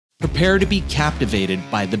Prepare to be captivated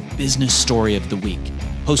by the business story of the week,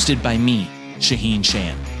 hosted by me, Shaheen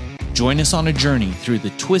Shan. Join us on a journey through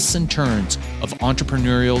the twists and turns of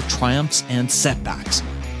entrepreneurial triumphs and setbacks.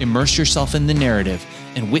 Immerse yourself in the narrative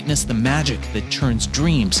and witness the magic that turns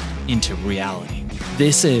dreams into reality.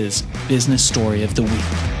 This is Business Story of the Week.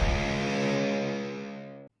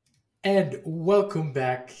 And welcome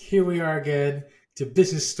back. Here we are again to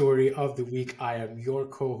Business Story of the Week. I am your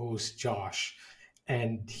co-host, Josh.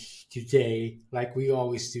 And today, like we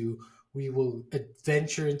always do, we will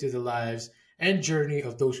adventure into the lives and journey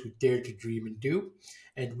of those who dare to dream and do.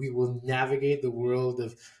 And we will navigate the world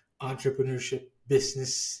of entrepreneurship,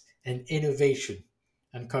 business, and innovation,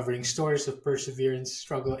 uncovering stories of perseverance,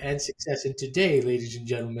 struggle, and success. And today, ladies and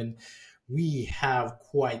gentlemen, we have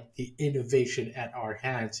quite the innovation at our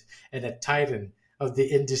hands and a titan of the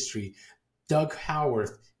industry. Doug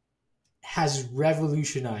Howarth has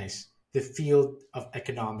revolutionized the field of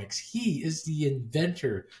economics. He is the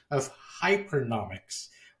inventor of Hypernomics.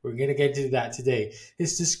 We're going to get into that today.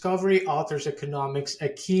 His discovery alters economics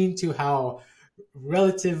akin to how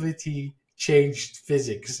relativity changed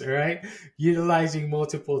physics, all right? Utilizing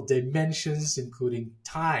multiple dimensions, including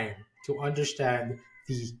time, to understand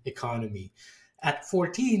the economy. At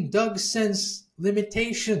 14, Doug sensed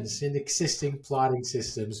limitations in existing plotting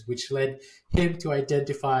systems, which led him to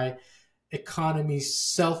identify economy's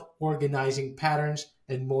self-organizing patterns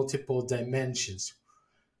and multiple dimensions,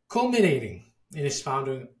 culminating in his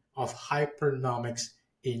founding of Hypernomics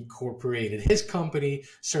Incorporated. His company,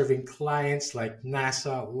 serving clients like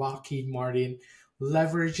NASA, Lockheed Martin,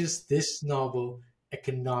 leverages this novel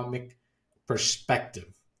economic perspective.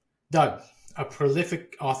 Doug, a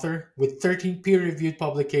prolific author with 13 peer-reviewed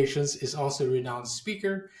publications, is also a renowned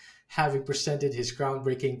speaker, having presented his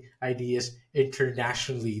groundbreaking ideas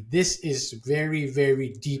internationally. This is very,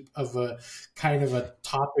 very deep of a kind of a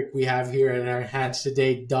topic we have here in our hands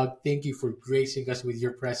today. Doug, thank you for gracing us with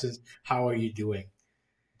your presence. How are you doing?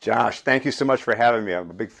 Josh, thank you so much for having me. I'm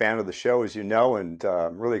a big fan of the show, as you know, and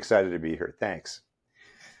I'm really excited to be here. Thanks.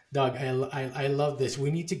 Doug, I love this.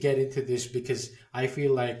 We need to get into this because I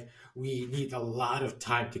feel like we need a lot of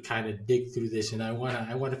time to kind of dig through this, and I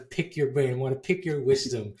wanna pick your brain, I want to pick your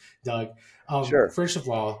wisdom, Doug. Sure. First of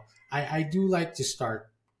all, I do like to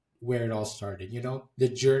start where it all started. You know, the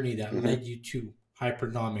journey that led you to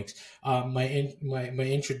Hypernomics. My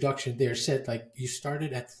introduction there said like you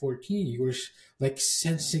started at 14. You were like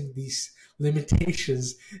sensing these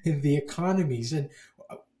limitations in the economies, and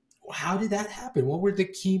how did that happen? What were the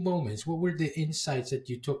key moments? What were the insights that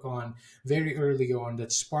you took on very early on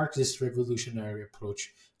that sparked this revolutionary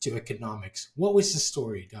approach to economics? What was the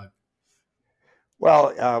story, Doug?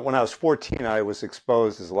 Well, when I was 14, I was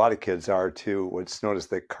exposed, as a lot of kids are, to what's known as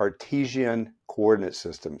the Cartesian coordinate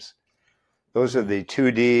systems. Those are the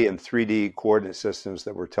 2D and 3D coordinate systems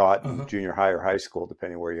that were taught in junior high or high school,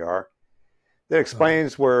 depending where you are. That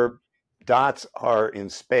explains where dots are in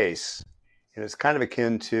space. And it's kind of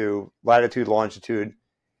akin to latitude, longitude,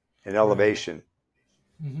 and elevation.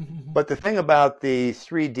 But the thing about the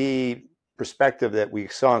 3D perspective that we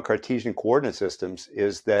saw in Cartesian coordinate systems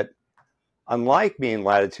is that unlike being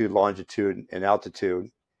latitude, longitude, and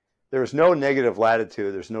altitude, there's no negative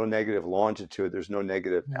latitude, there's no negative longitude, there's no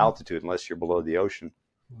negative altitude unless you're below the ocean.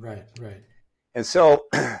 Right. And so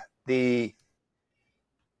the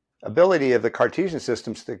ability of the Cartesian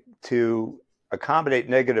systems to accommodate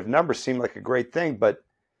negative numbers seemed like a great thing, but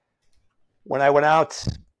when I went out,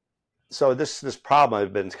 so this problem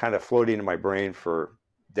had been kind of floating in my brain for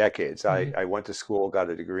decades. I went to school, got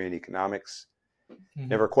a degree in economics,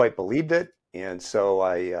 never quite believed it, and so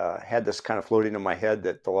I had this kind of floating in my head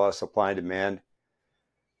that the law of supply and demand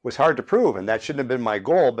was hard to prove, and that shouldn't have been my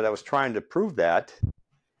goal, but I was trying to prove that.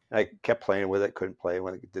 And I kept playing with it, couldn't play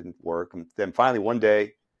when it didn't work, and then finally one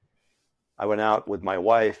day I went out with my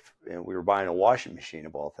wife and we were buying a washing machine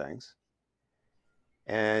of all things.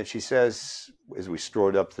 And she says, as we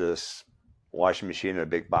strode up to this washing machine in a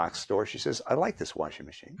big box store, she says, I like this washing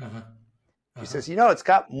machine. She says, you know, it's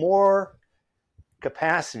got more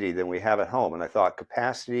capacity than we have at home. And I thought,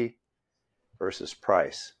 capacity versus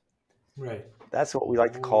price. Right. That's what we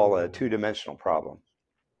like to call a two-dimensional problem.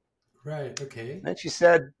 Right. Okay. And then she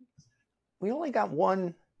said, we only got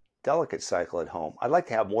one delicate cycle at home. I'd like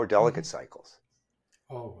to have more delicate cycles.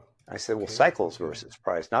 Oh. I said, well, cycles versus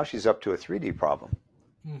price. Now she's up to a 3D problem.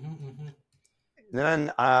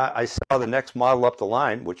 Then I saw the next model up the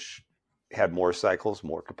line, which had more cycles,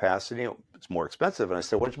 more capacity. It's more expensive. And I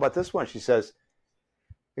said, what about this one? She says,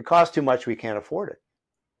 it costs too much. We can't afford it.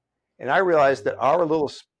 And I realized that our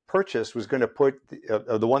little purchase was going to put,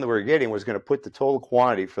 the one that we were getting was going to put the total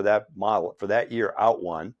quantity for that model, for that year out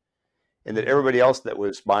one. and that everybody else that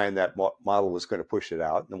was buying that model was going to push it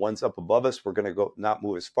out. And the ones up above us were going to go not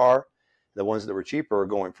move as far. The ones that were cheaper are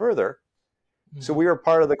going further. So we were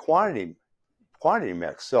part of the quantity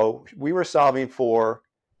mix. So we were solving for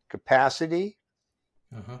capacity,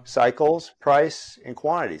 cycles, price, and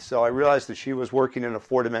quantity. So I realized that she was working in a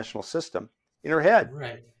 4-dimensional system in her head.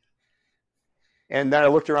 Right. And then I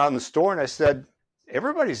looked around the store and I said,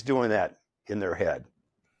 everybody's doing that in their head.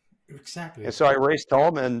 Exactly. And so I raced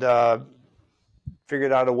home and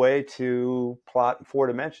figured out a way to plot in 4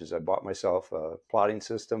 dimensions. I bought myself a plotting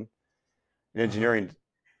system, an engineering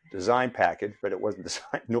design package, but it wasn't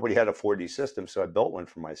designed. Nobody had a 4D system, so I built one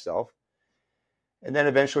for myself. And then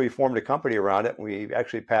eventually we formed a company around it. And we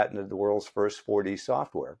actually patented the world's first 4D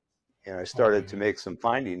software. And I started to make some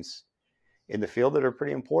findings in the field that are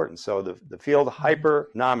pretty important. So the field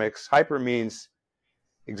hypernomics, hyper means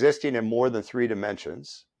existing in more than 3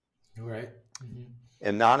 dimensions. Right.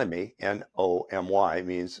 Anomy, N-O-M-Y,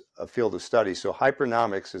 means a field of study. So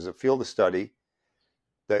hypernomics is a field of study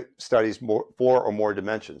that studies 4 or more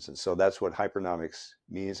dimensions. And so that's what hypernomics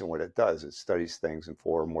means and what it does. It studies things in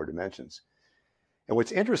 4 or more dimensions. And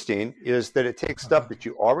what's interesting is that it takes stuff that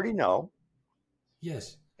you already know,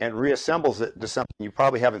 yes, and reassembles it to something you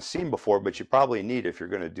probably haven't seen before, but you probably need if you're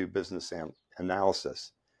going to do business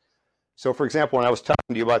analysis. So, for example, when I was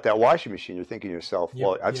talking to you about that washing machine, you're thinking to yourself,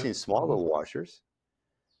 well, I've seen small little washers,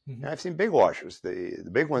 and I've seen big washers. The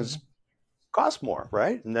big ones cost more,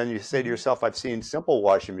 right? And then you say to yourself, I've seen simple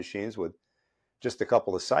washing machines with just a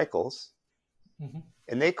couple of cycles,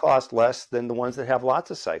 and they cost less than the ones that have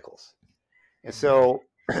lots of cycles. And so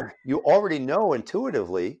you already know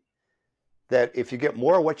intuitively that if you get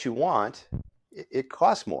more of what you want, it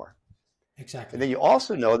costs more. Exactly. And then you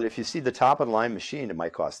also know that if you see the top of the line machine, it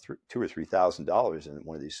might cost $2,000 or $3,000 in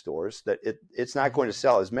one of these stores, that it's not going to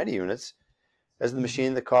sell as many units as the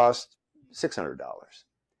machine that costs $600.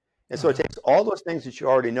 And so it takes all those things that you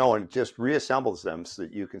already know and just reassembles them so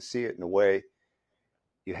that you can see it in a way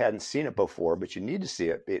you hadn't seen it before, but you need to see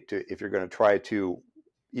it if you're going to try to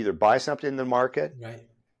either buy something in the market,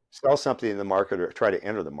 sell something in the market, or try to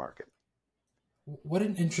enter the market. What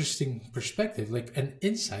an interesting perspective, like an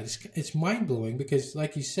insight. It's mind-blowing because,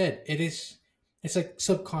 like you said, it's like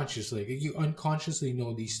subconsciously, you unconsciously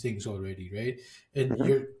know these things already, right?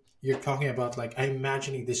 And you're talking about, like, I'm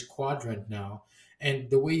imagining this quadrant now, and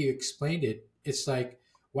the way you explained it, it's like,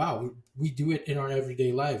 wow, we do it in our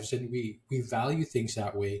everyday lives, and we value things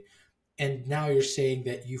that way. And now you're saying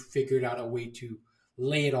that you figured out a way to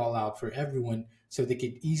lay it all out for everyone so they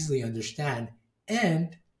could easily understand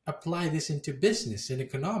and apply this into business and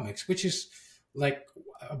economics, which is like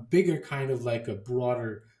a bigger kind of like a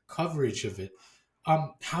broader coverage of it.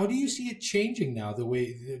 How do you see it changing now, the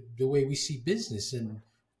way we see business and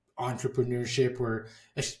entrepreneurship, or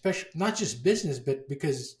especially not just business, but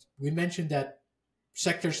because we mentioned that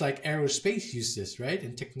sectors like aerospace use this, right?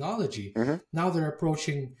 And technology. Now they're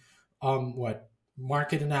approaching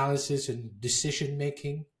market analysis and decision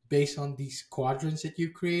making based on these quadrants that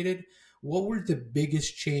you created. What were the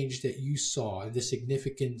biggest change that you saw and the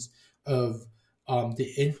significance of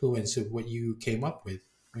the influence of what you came up with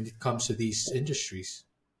when it comes to these industries?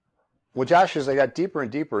 Well, Josh, as I got deeper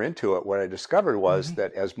and deeper into it, what I discovered was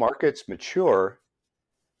that as markets mature,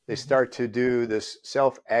 they start to do this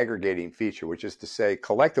self-aggregating feature, which is to say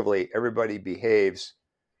collectively everybody behaves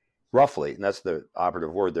roughly, and that's the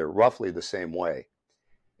operative word there, roughly the same way.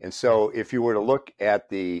 And so if you were to look at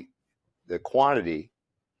the quantity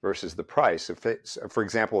versus the price, for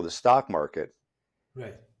example, the stock market,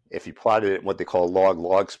 if you plotted it in what they call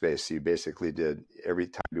log space, so you basically did every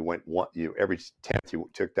time you went one, every 10th you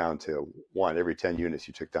took down to 1, every 10 units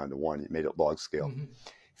you took down to 1, you made it log scale.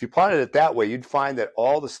 If you plotted it that way, you'd find that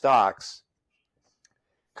all the stocks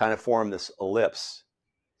kind of form this ellipse.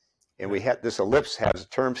 And we had this ellipse has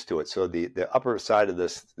terms to it. So the upper side of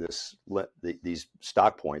these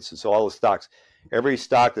stock points, and so all the stocks, every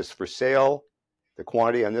stock that's for sale, the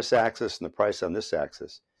quantity on this axis and the price on this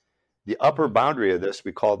axis. The upper boundary of this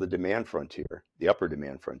we call the demand frontier, the upper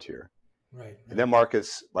demand frontier. And then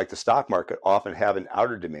markets like the stock market often have an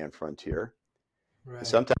outer demand frontier. And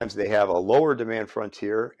sometimes they have a lower demand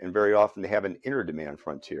frontier, and very often they have an inner demand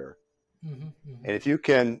frontier. And if you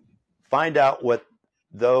can find out what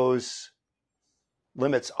those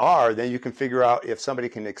limits are, then you can figure out if somebody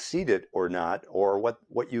can exceed it or not, or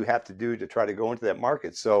what you have to do to try to go into that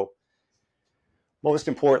market. So most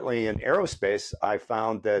importantly in aerospace, I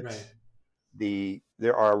found that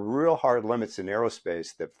there are real hard limits in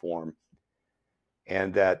aerospace that form,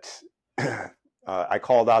 and that I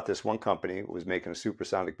called out this one company that was making a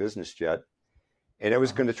supersonic business jet, and it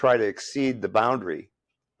was going to try to exceed the boundary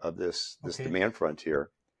of this Okay. demand frontier.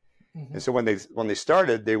 Mm-hmm. And so when they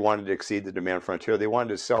started, they wanted to exceed the demand frontier. They wanted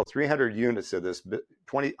to sell 300 units of this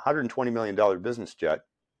 $120 million business jet.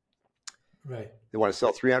 Right. They want to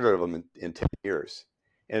sell 300 of them in 10 years.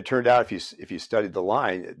 And it turned out, if you studied the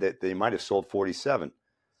line, that they might have sold 47.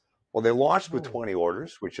 Well, they launched with Oh. 20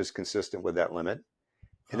 orders, which is consistent with that limit.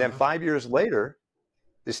 And then Uh-huh. 5 years later,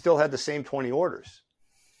 they still had the same 20 orders.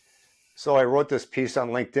 So I wrote this piece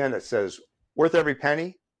on LinkedIn that says, worth every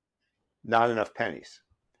penny, not enough pennies.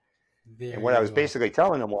 There And what I you was go. basically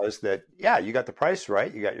telling them was that, yeah, you got the price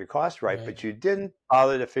right, you got your cost right, Right. but you didn't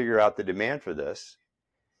bother to figure out the demand for this.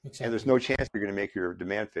 Exactly. And there's no chance you're going to make your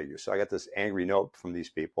demand figure. So I got this angry note from these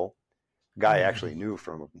people. A guy I actually knew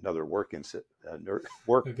from another work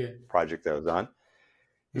Okay. project that I was on.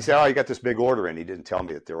 He said, oh, you got this big order in. He didn't tell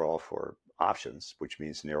me that they're all for options, which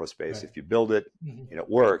means in aerospace, Right. if you build it Mhm. and it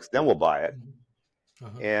works, then we'll buy it. Mhm.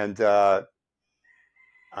 Uh-huh. And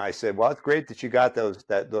I said, well, it's great that you got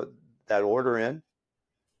that order in,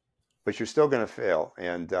 but you're still going to fail.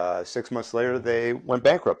 And 6 months later, they went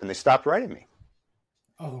bankrupt and they stopped writing me.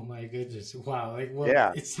 Oh my goodness! Wow. Like, well,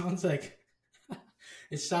 Yeah. it sounds like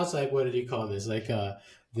what do you call this? Like a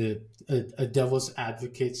devil's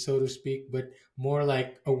advocate, so to speak, but more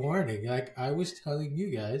like a warning. Like I was telling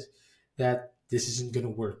you guys that this isn't gonna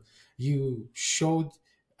work. You showed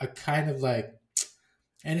a kind of like,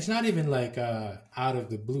 and it's not even like out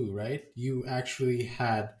of the blue, right? You actually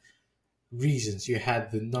had reasons. You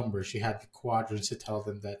had the numbers. You had the quadrants to tell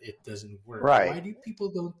them that it doesn't work. Right. Why do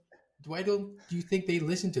people don't? Why don't you think they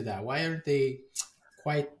listen to that? Why aren't they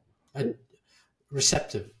quite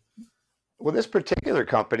receptive? Well, this particular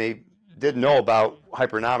company didn't know about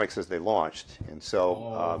Hypernomics as they launched. And so,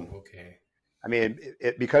 Oh, okay. I mean,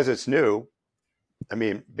 because it's new, I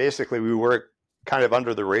mean, basically we were kind of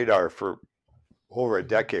under the radar for over a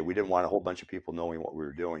decade. We didn't want a whole bunch of people knowing what we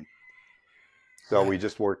were doing. So we Right.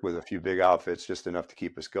 just worked with a few big outfits, just enough to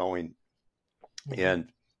keep us going. Mhm.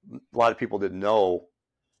 And a lot of people didn't know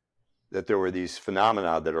that there were these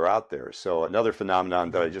phenomena that are out there. So another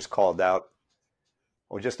phenomenon that I just called out,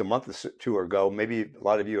 just a month or two ago, maybe a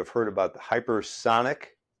lot of you have heard about the hypersonic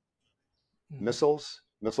Mhm. missiles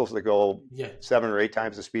that go Yeah. 7 or 8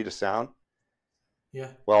 times the speed of sound.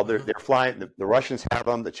 Yeah. Well, Uh-huh. they're flying. The Russians have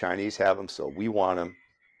them, the Chinese have them, so we want them.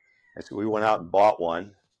 And so we went Uh-huh. out and bought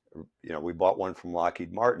one. We bought one from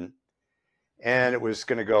Lockheed Martin, and it Mhm. was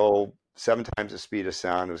going to go 7 times the speed of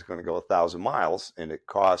sound. It was going to go 1,000 miles, and it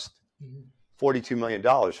cost Mhm. $42 million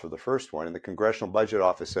for the first one. And the Congressional Budget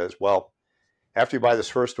Office says, well, after you buy this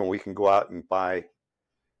first one, we can go out and buy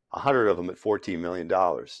 100 of them at $14 million.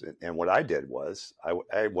 And what I did was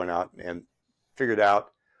I went out and figured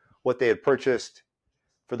out what they had purchased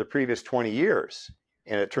for the previous 20 years.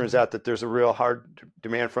 And it turns Mhm. out that there's a real hard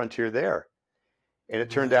demand frontier there. And it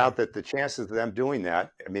turned Right. out that the chances of them doing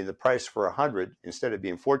that, I mean, the price for 100, instead of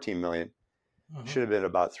being 14 million, Uh-huh. should have been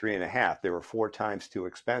about 3.5. They were 4 times too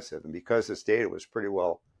expensive. And because this data was pretty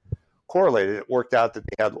well correlated, it worked out that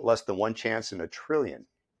they had less than 1 chance in a trillion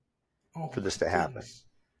Oh for this my to happen. goodness.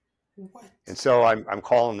 What? And so I'm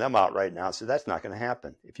calling them out right now. So that's not going to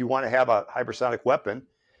happen. If you want to have a hypersonic weapon,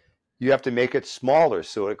 you have to make it smaller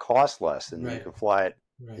so it costs less, and then you Right. can fly it.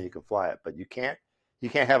 Right. And you can fly it, but you can't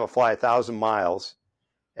have it fly 1,000 miles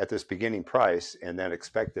at this beginning price and then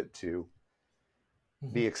expect it to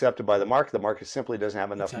be Mhm. accepted by the market. The market simply doesn't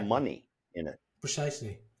have enough Exactly. money in it.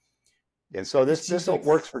 Precisely. And so It this seems like.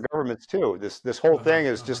 works for governments too. This whole Uh-huh. thing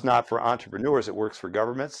is just not for entrepreneurs. It works for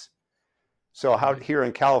governments. So Mhm. here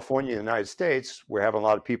in California, in the United States, we're having a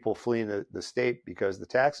lot of people fleeing the state because the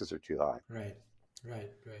taxes are too high. Right.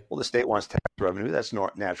 Right. Right. Well, the state wants tax revenue. That's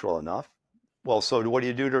natural enough. Well, so what do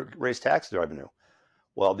you do to raise tax revenue?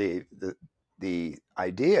 Well, the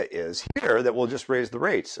idea is here that we'll just raise the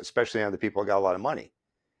rates, especially on the people who got a lot of money.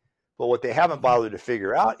 But what they haven't Mhm. bothered to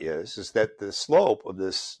figure out is that the slope of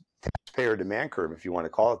this taxpayer demand curve, if you want to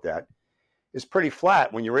call it that, is pretty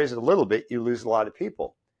flat. When you raise it a little bit, you lose a lot of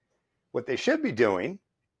people. What they should be doing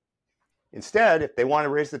instead, if they want to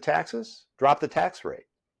raise the taxes, drop the tax rate.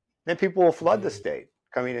 Then people will flood the state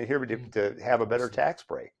coming in here to have a better tax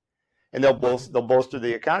break. And they'll bolster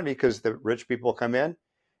the economy because the rich people come in,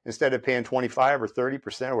 instead of paying 25 or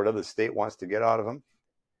 30% or whatever the state wants to get out of them,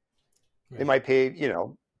 they Right. might pay,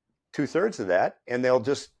 2/3 of that, and they'll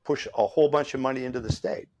just push a whole bunch of money into the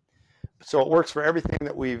state. So it works for everything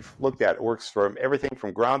that we've looked at. It works for everything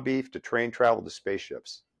from ground beef to train travel to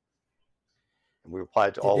spaceships. And we apply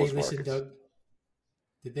it to Did all they those listen, markets. Doug?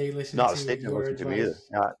 Did they listen No, the to state doesn't your listen to me either.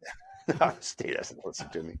 advice? No, the state doesn't listen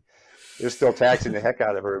to me. They're still taxing the heck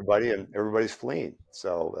out of everybody, and everybody's fleeing.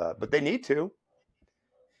 So, but they need to.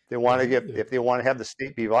 They want to Really? if they want to have the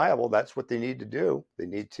state be viable, that's what they need to do. They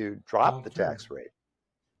need to drop Long the term. tax rate.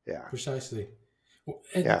 Yeah. Precisely.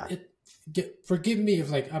 And Yeah. forgive me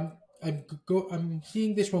if like I'm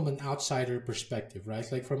seeing this from an outsider perspective, right?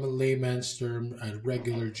 Like from a layman's term, a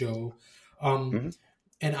regular Joe. Um, Hmm.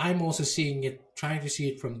 and I'm also seeing it, trying to see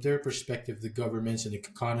it from their perspective, the governments and the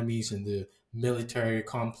economies and the military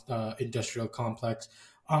industrial complex.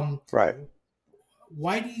 Um, Right.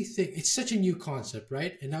 why do you think it's such a new concept,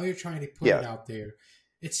 right? And now you're trying to put it Yes. out there.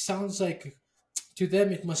 It sounds like to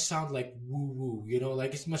them it must sound like woo woo,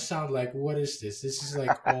 like it must sound like what is this? This is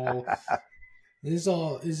like all this is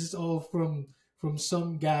all from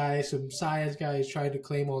some guy, some science guy is trying to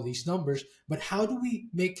claim all these numbers. But how do we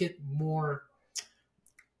make it more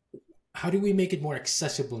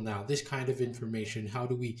accessible now, this kind of information? How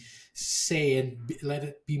do we say and let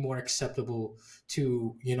it be more acceptable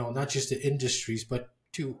to, not just the industries but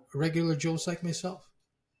to regular joes like myself?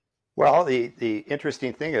 Well, the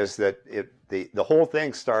interesting thing is that the whole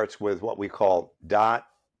thing starts with what we call dot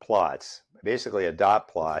plots. Basically, a dot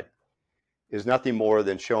Okay. plot is nothing more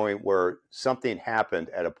than showing where something happened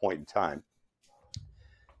at a point in time.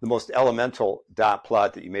 The most elemental dot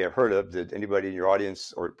plot that you may have heard of, did anybody in your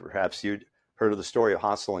audience, or perhaps you'd heard of the story of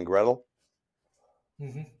Hansel and Gretel?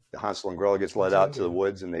 Mm-hmm. The Hansel and Gretel gets led Hansel out and to the Gretel.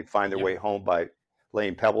 woods and they find their way Yep. home by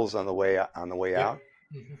laying pebbles on the way Yep. out.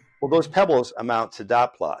 Mm-hmm. Well, those Mm-hmm. pebbles amount to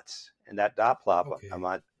dot plots, and that dot plot Okay.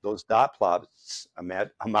 those dot plots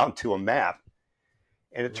amount to a map.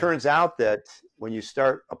 And it Right. turns out that when you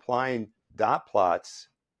start applying dot plots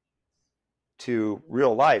to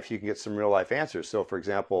real life, you can get some real life answers. So, for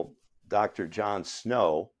example, Dr. John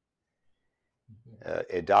Snow,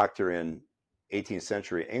 Mm-hmm. a doctor in 18th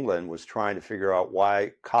century England, was trying to figure out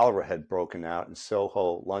why cholera had broken out in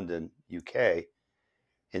Soho, London, UK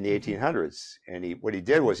in the Mm-hmm. 1800s. And what he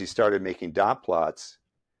did Mm-hmm. was he started making dot plots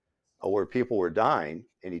where people were dying,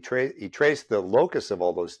 and he traced the locus of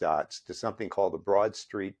all those dots to something called the Broad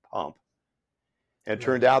Street Pump. And it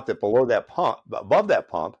turned Right. out that below that pump, above that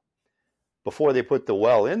pump, before they put the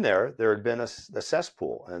well in there, there had been a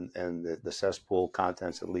cesspool, and the cesspool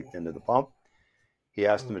contents had leaked into the pump. He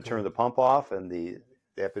asked them to turn Okay. the pump off, and the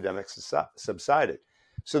epidemic subsided.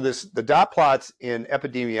 So the dot plots in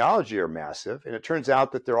epidemiology are massive, and it turns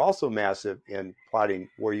out that they're also massive in plotting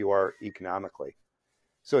where you are economically.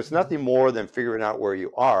 So it's Mm-hmm. nothing more than figuring out where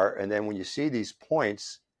you are, and then when you see these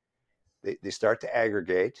points, they start to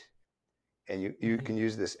aggregate, and you Mm-hmm. can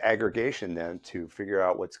use this aggregation then to figure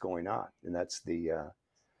out what's going on, and that's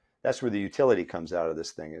where the utility comes out of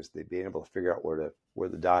this thing, is they being able to figure out where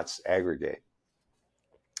the dots aggregate.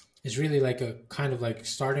 It's really like a kind of like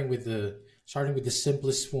starting with the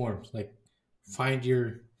simplest forms, like find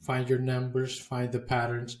your numbers, find the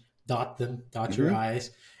patterns, dot them, dot your Mm-hmm.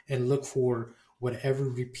 i's, and look for whatever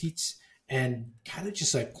repeats, and kind of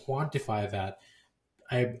just like quantify that.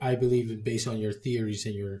 I believe in, based on your theories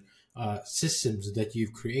and your systems that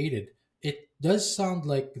you've created, it does sound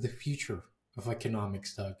like the future of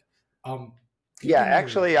economics, Doug. Um, give Yeah, me your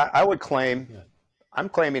actually, I would claim yeah. I'm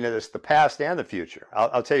claiming it as the past and the future.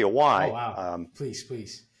 I'll tell you Oh why. wow! Please,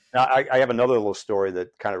 please. Now, I have another little story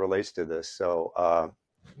that kind of relates to this. So,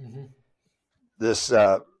 Mm-hmm. this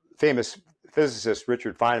famous physicist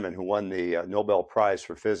Richard Feynman, who won the Nobel Prize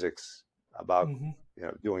for physics about Mm-hmm.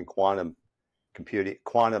 doing quantum computing,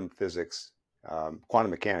 quantum physics, quantum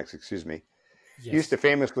mechanics, excuse me, he used to Yes.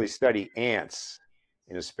 famously study ants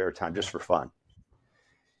in his spare time just Right. for fun.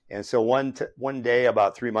 And so one day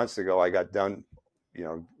about 3 months ago, I got done,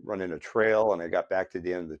 running a trail, and I got back to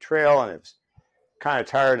the end of the trail, and I was kind of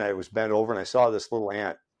tired, and I was bent over, and I saw this little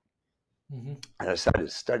ant, Mm-hmm. and I decided to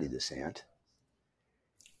study this ant.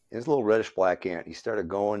 And this little reddish black ant, he started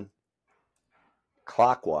going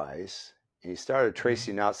clockwise, and he started Mm-hmm.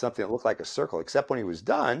 tracing out something that looked like a circle, except when he was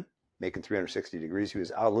done making 360 degrees, he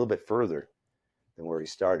was out a little bit further than where he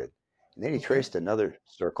started. And then he Okay. traced another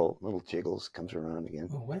circle, little jiggles, comes around again,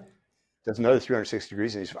 Oh, what? does another 360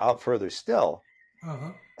 degrees, and he's out further still. Uh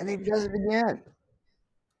huh. And then he does it again.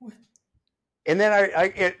 What? And then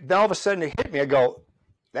then all of a sudden it hit me. I go,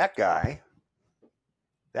 that guy's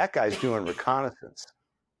doing reconnaissance.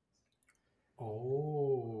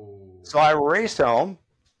 Oh. So I race home,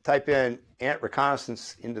 type in ant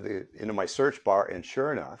reconnaissance into my search bar, and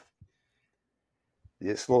sure enough,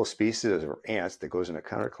 this little species of ants that goes in a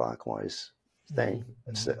counterclockwise thing,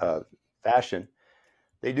 Mm-hmm. fashion,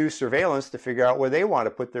 they do surveillance to figure out where they want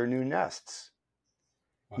to put their new nests.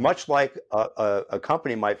 Wow. Much like a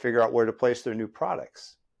company might figure out where to place their new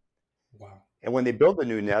products. Wow. And when they build a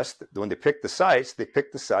new nest, when they pick the sites,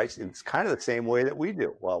 and it's kind of the same way that we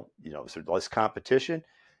do. Well, so there's less competition.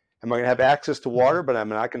 Am I going to have access to water, but I'm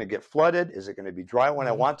not going to get flooded? Is it going to be dry when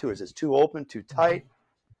I want to? Is it too open, too tight?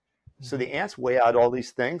 So the ants weigh out all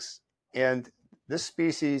these things. And this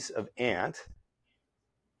species of ant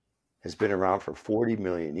has been around for 40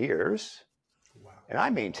 million years. Wow. And I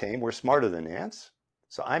maintain we're smarter than ants.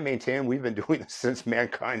 So I maintain we've been doing this since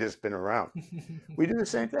mankind has been around. We do the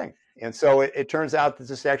same thing. And so it turns out that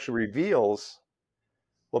this actually reveals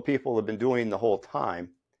what people have been doing the whole time.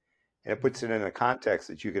 And it puts it in a context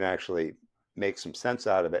that you can actually make some sense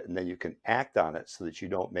out of it, and then you can act on it so that you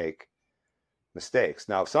don't make mistakes.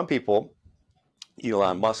 Now, some people,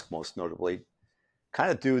 Elon Musk most notably, kind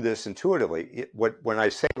of do this intuitively. When I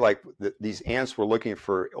say like these ants were looking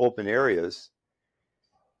for open areas,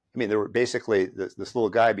 I mean, they were basically this little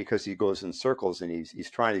guy, because he goes in circles and he's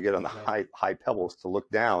trying to get on the high pebbles to look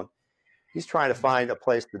down. He's trying to find a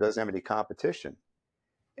place that doesn't have any competition.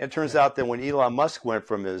 And it turns out that when Elon Musk went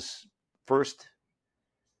from his first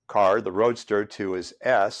car, the Roadster, to his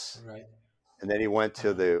S, and then he went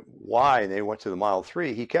to the Y, and then he went to the Model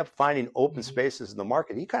 3, he kept finding open spaces in the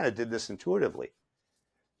market. He kind of did this intuitively.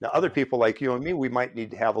 Now, other people like you and me, we might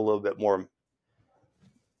need to have a little bit more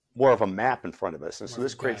of a map in front of us. And so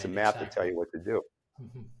this creates a map to tell you what to do.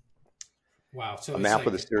 Wow. So a map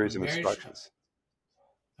with a series of instructions.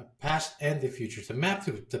 A past and the future. It's a map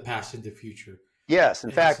to the past and the future. Yes.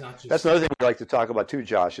 In fact, that's another thing we like to talk about too,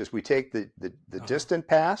 Josh, is we take the distant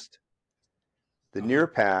past, the near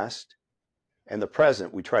past, and the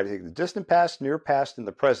present. We try to take the distant past, near past, and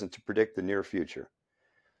the present to predict the near future.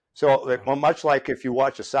 So much like if you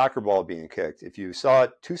watch a soccer ball being kicked, if you saw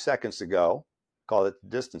it 2 seconds ago, call it the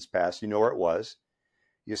distance past, you know where it was.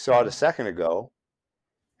 You saw it a second ago,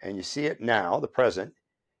 and you see it now, the present.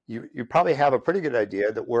 You probably have a pretty good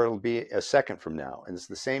idea that where it'll be a second from now. And it's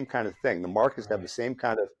the same kind of thing. The markets have the same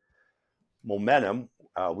kind of momentum.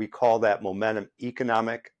 We call that momentum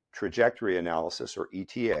economic trajectory analysis, or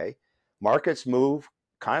ETA. Markets move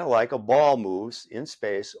kind of like a ball moves in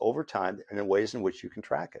space over time, and in ways in which you can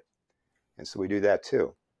track it. And so we do that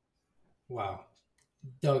too. Wow.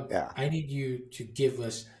 Doug, I need you to give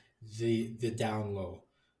us the down low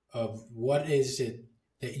of what is it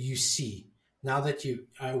that you see now that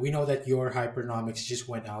we know that your Hypernomics just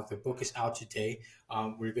went out. The book is out today.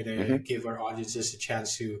 We're going to give our audiences a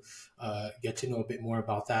chance to get to know a bit more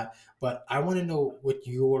about that. But I want to know what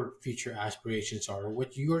your future aspirations are, or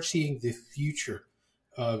what you're seeing the future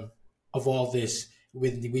of all this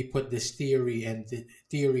when we put this theory and the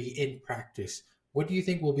theory in practice. What do you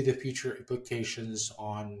think will be the future implications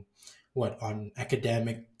on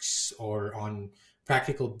academics or on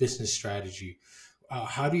practical business strategy?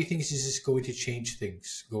 How do you think this is going to change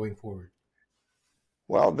things going forward?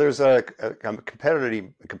 Well, there's a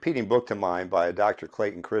competing book to mine by Dr.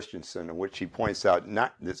 Clayton Christensen, in which he points out,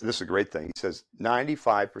 this is a great thing. He says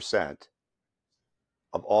 95%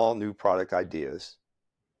 of all new product ideas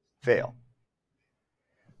fail.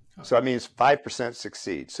 So that means 5%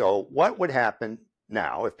 succeed. So what would happen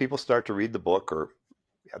now if people start to read the book, or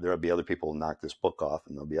there'll be other people who knock this book off,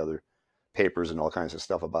 and there'll be other papers and all kinds of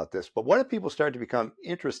stuff about this. But what if people start to become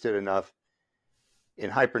interested enough in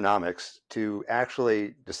Hypernomics to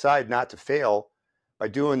actually decide not to fail by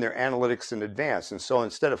doing their analytics in advance? And so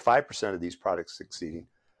instead of 5% of these products succeeding,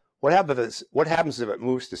 what happens if it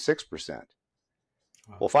moves to 6%?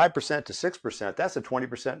 Well, 5% to 6%, that's a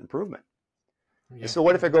 20% improvement. Yeah. And so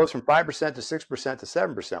what if it goes from 5% to 6% to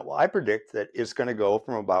 7%? Well, I predict that it's going to go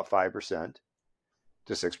from about 5%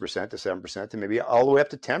 to 6% to 7% to maybe all the way up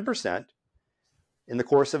to 10% in the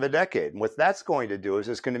course of a decade. And what that's going to do is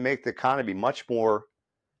it's going to make the economy much more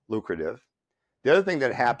lucrative. The other thing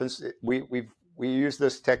that happens, we use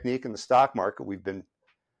this technique in the stock market. We've been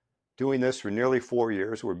doing this for nearly 4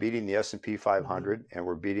 years. We're beating the S&P 500, and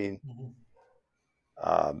we're beating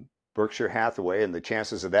Berkshire Hathaway, and the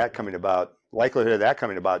chances of that coming about, likelihood of that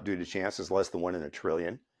coming about due to chance is less than 1 in a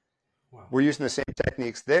trillion. Wow. We're using the same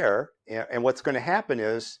techniques there. And what's going to happen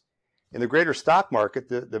is, in the greater stock market,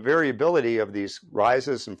 the variability of these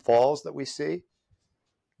rises and falls that we see,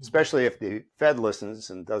 especially if the Fed listens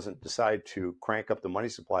and doesn't decide to crank up the money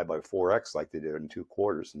supply by 4x like they did in 2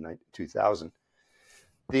 quarters in 2000,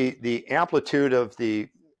 the amplitude of the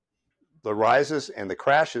rises and the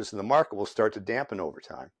crashes in the market will start to dampen over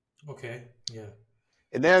time. Okay, yeah.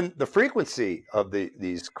 And then the frequency of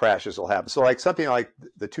these crashes will happen. So like something like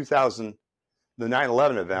the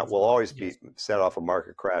 9/11 event will always be set off a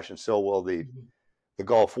market crash, and so will the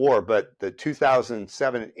Gulf War. But the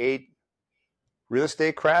 2007 and 8 real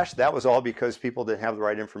estate crash, that was all because people didn't have the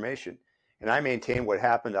right information. And I maintain what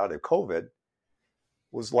happened out of COVID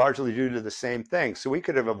was largely due to the same thing. So we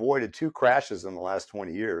could have avoided 2 crashes in the last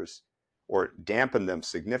 20 years, or dampen them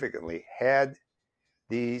significantly had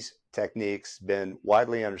these techniques been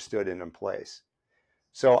widely understood and in place.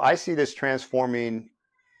 So I see this transforming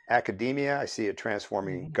academia. I see it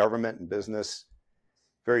transforming government and business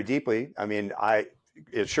very deeply. I mean,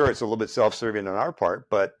 it's a little bit self-serving on our part,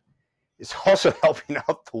 but it's also helping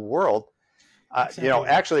out the world. Exactly.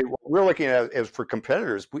 Actually, what we're looking at is for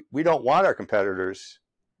competitors. We don't want our competitors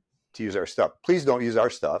to use our stuff. Please don't use our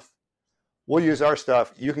stuff. We'll use our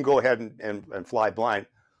stuff. You can go ahead and fly blind.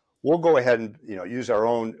 We'll go ahead and use our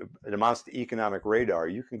own. It amounts to economic radar.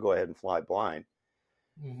 You can go ahead and fly blind.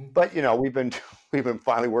 But we've been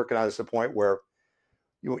finally working on this to the point where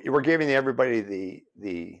we're giving everybody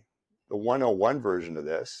the 101 version of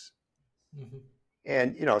this.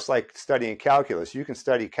 And it's like studying calculus. You can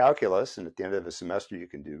study calculus, and at the end of a semester, you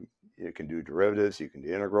can do derivatives, you can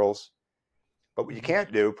do integrals. But what you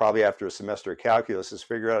can't do, probably after a semester of calculus, is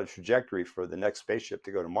figure out a trajectory for the next spaceship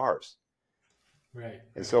to go to Mars. Right.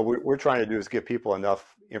 And so what we're trying to do is give people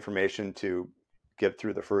enough information to get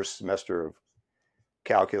through the first semester of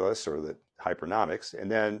calculus or the hypernomics, and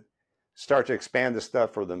then start to expand the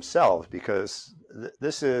stuff for themselves, because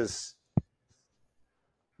this is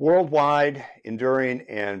worldwide, enduring,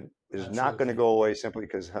 and is not going to go away simply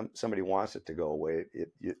because somebody wants it to go away.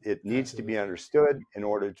 It needs to be understood in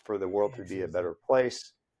order for the world to be a better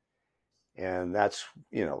place. And that's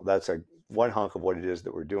one hunk of what it is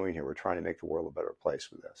that we're doing here. We're trying to make the world a better place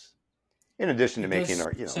with this, in addition to making a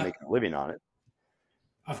living on it.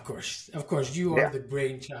 Of course, you are the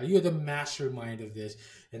brainchild. You're the mastermind of this,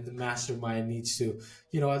 and the mastermind needs to,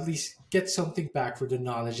 at least get something back for the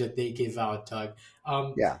knowledge that they give out, Doug.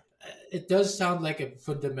 It does sound like a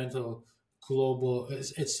fundamental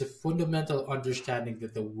it's a fundamental understanding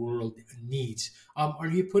that the world needs. Are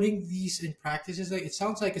you putting these in practices? Like, it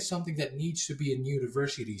sounds like it's something that needs to be in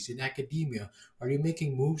universities, in academia. Are you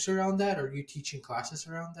making moves around that? Are you teaching classes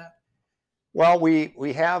around that? Well,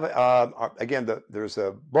 we have, again, there's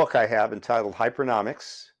a book I have entitled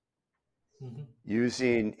Hypernomics,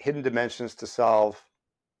 using hidden dimensions to solve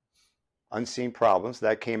unseen problems.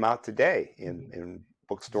 That came out today in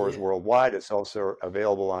bookstores worldwide. It's also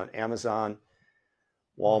available on Amazon,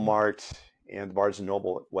 Walmart, and the Barnes &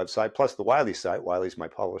 Noble website, plus the Wiley site. Wiley's my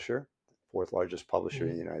publisher, fourth largest publisher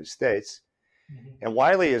in the United States. And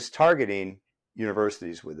Wiley is targeting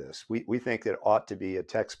universities with this. We think that it ought to be a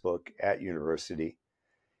textbook at university.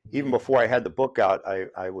 Even before I had the book out,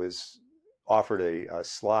 I was offered a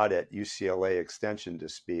slot at UCLA Extension to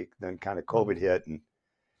speak. Then kind of COVID hit and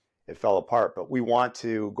it fell apart. But we want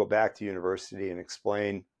to go back to university and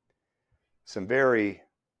explain some very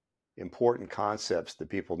important concepts that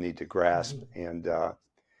people need to grasp, and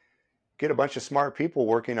get a bunch of smart people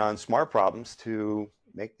working on smart problems to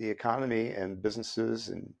make the economy and businesses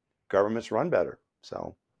and governments run better.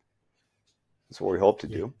 So that's what we hope to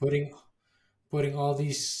do. Putting all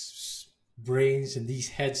these brains and these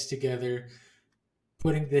heads together,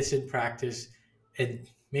 putting this in practice, and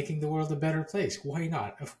making the world a better place. Why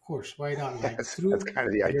not? Of course, why not? Like that's kind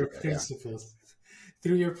of the idea.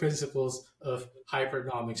 Through your principles of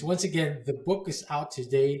hypernomics. Once again, the book is out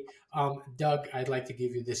today. Doug, I'd like to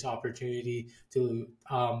give you this opportunity to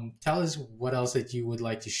tell us what else that you would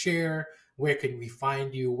like to share. Where can we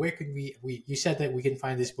find you? Where can we you said that we can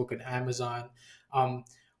find this book on Amazon.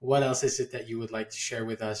 What else is it that you would like to share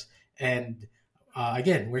with us? And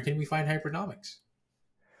again, where can we find Hypernomics?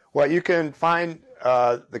 Well, you can find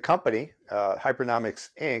the company, Hypernomics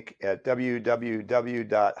Inc., at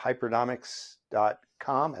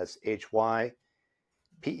www.hypernomics.com. That's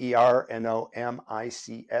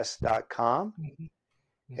HYPERNOMICS.com.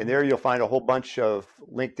 And there you'll find a whole bunch of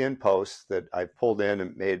LinkedIn posts that I pulled in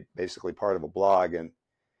and made basically part of a blog. And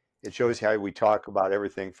it shows how we talk about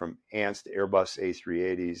everything from ants to Airbus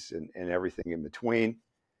A380s and everything in between,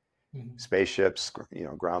 spaceships,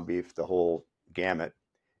 ground beef, the whole gamut.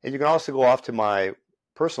 And you can also go off to my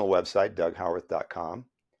personal website, DougHowarth.com.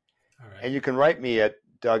 All right. And you can write me at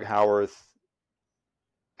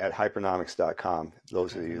DougHowarth@Hypernomics.com,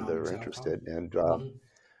 those of you that are interested. And,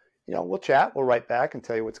 we'll chat, we'll write back and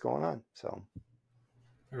tell you what's going on. So.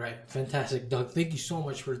 All right. Fantastic, Doug. Thank you so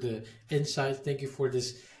much for the insight. Thank you for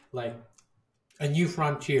this, like, a new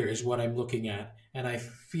frontier is what I'm looking at. And I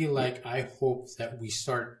feel like I hope that we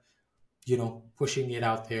start, pushing it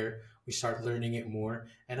out there. We start learning it more,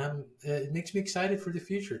 and it makes me excited for the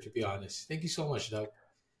future, to be honest. Thank you so much, Doug.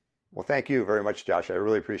 Well, thank you very much, Josh. I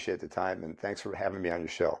really appreciate the time, and thanks for having me on your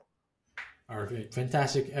show. All right,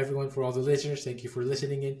 fantastic, everyone. For all the listeners, thank you for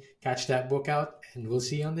listening in. Catch that book out, and we'll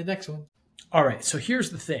see you on the next one. All right, so here's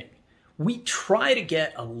the thing. We try to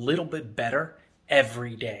get a little bit better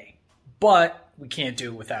every day, but we can't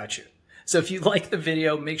do it without you. So if you like the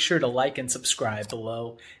video, make sure to like and subscribe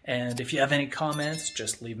below. And if you have any comments,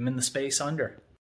 just leave them in the space under.